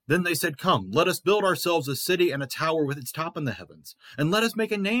Then they said, "Come, let us build ourselves a city and a tower with its top in the heavens, and let us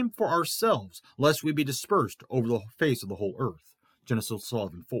make a name for ourselves, lest we be dispersed over the face of the whole earth." Genesis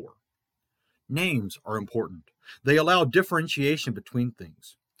 11:4. Names are important. They allow differentiation between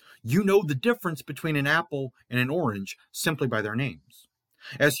things. You know the difference between an apple and an orange simply by their names.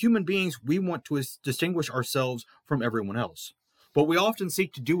 As human beings, we want to distinguish ourselves from everyone else, but we often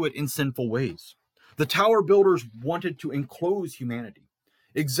seek to do it in sinful ways. The tower builders wanted to enclose humanity,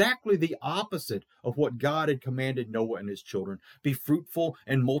 exactly the opposite of what God had commanded Noah and his children: be fruitful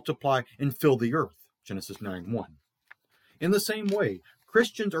and multiply and fill the earth. Genesis 9:1. In the same way,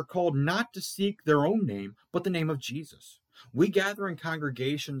 Christians are called not to seek their own name, but the name of Jesus. We gather in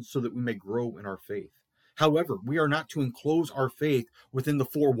congregations so that we may grow in our faith. However, we are not to enclose our faith within the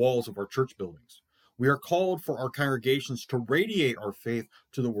four walls of our church buildings. We are called for our congregations to radiate our faith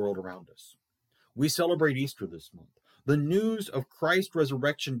to the world around us. We celebrate Easter this month. The news of Christ's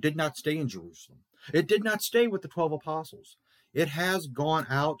resurrection did not stay in Jerusalem. It did not stay with the 12 apostles. It has gone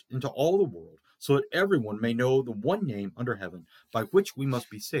out into all the world so that everyone may know the one name under heaven by which we must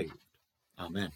be saved. Amen.